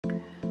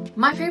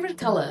My favorite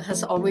color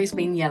has always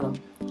been yellow.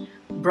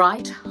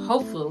 Bright,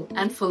 hopeful,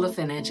 and full of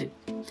energy.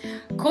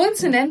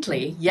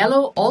 Coincidentally,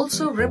 yellow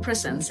also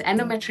represents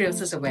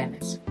endometriosis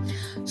awareness.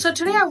 So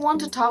today I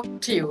want to talk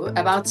to you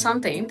about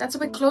something that's a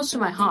bit close to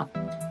my heart.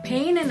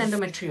 Pain in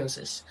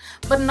endometriosis,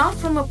 but not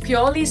from a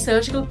purely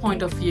surgical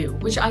point of view,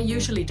 which I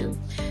usually do.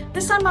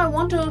 This time I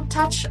want to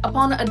touch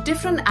upon a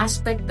different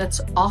aspect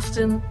that's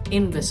often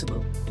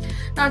invisible.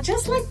 Now,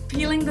 just like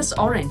peeling this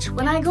orange,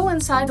 when I go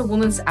inside a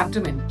woman's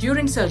abdomen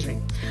during surgery,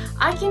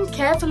 I can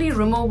carefully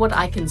remove what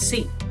I can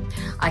see.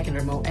 I can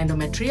remove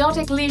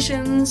endometriotic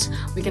lesions,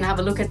 we can have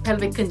a look at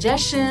pelvic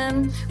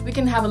congestion, we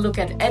can have a look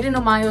at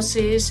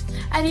adenomyosis,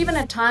 and even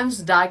at times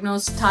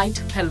diagnose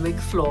tight pelvic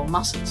floor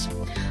muscles.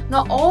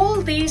 Now,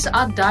 all these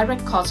are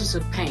direct causes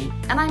of pain,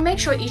 and I make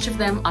sure each of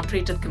them are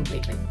treated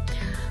completely.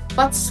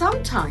 But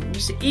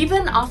sometimes,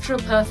 even after a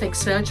perfect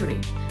surgery,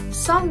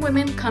 some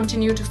women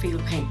continue to feel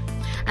pain.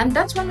 And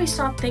that's when we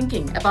start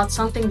thinking about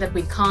something that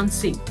we can't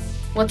see,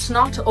 what's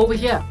not over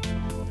here.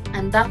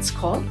 And that's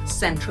called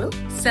central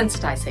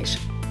sensitization.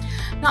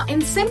 Now,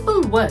 in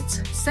simple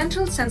words,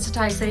 central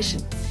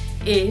sensitization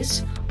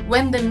is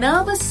when the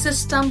nervous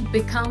system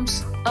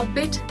becomes a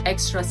bit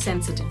extra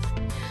sensitive.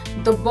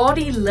 The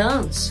body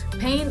learns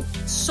pain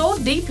so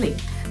deeply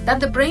that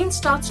the brain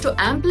starts to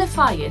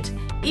amplify it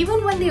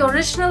even when the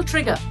original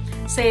trigger,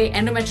 say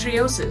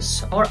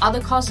endometriosis or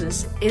other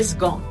causes, is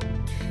gone.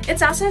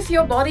 It's as if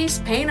your body's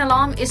pain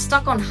alarm is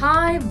stuck on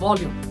high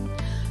volume.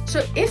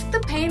 So if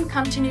the pain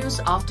continues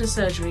after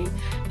surgery,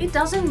 it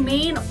doesn't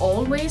mean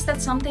always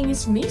that something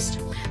is missed.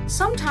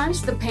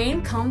 Sometimes the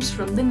pain comes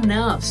from the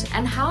nerves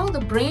and how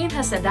the brain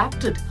has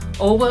adapted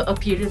over a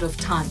period of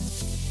time.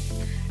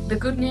 The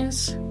good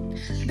news,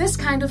 this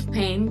kind of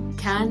pain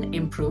can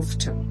improve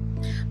too.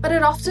 But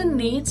it often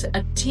needs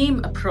a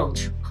team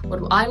approach, what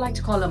I like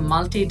to call a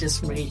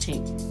multidisciplinary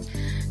team.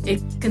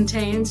 It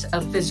contains a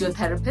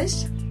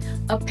physiotherapist,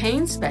 a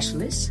pain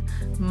specialist,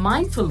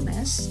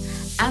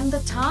 mindfulness, and the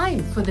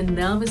time for the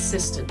nervous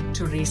system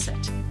to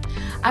reset.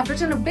 I've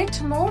written a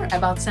bit more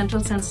about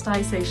central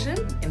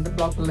sensitization in the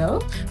blog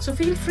below, so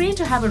feel free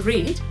to have a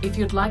read if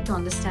you'd like to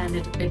understand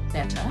it a bit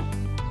better.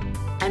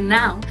 And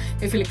now,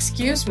 if you'll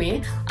excuse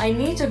me, I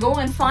need to go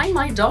and find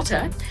my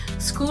daughter.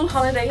 School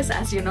holidays,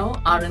 as you know,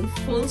 are in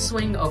full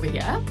swing over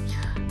here.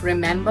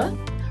 Remember,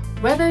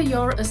 whether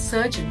you're a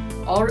surgeon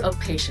or a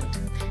patient,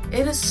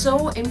 it is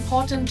so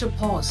important to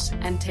pause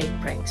and take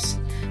breaks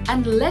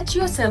and let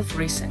yourself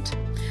reset,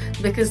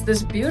 because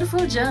this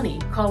beautiful journey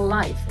called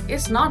life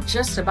is not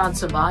just about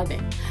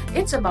surviving,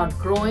 it's about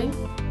growing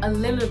a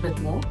little bit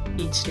more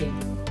each day.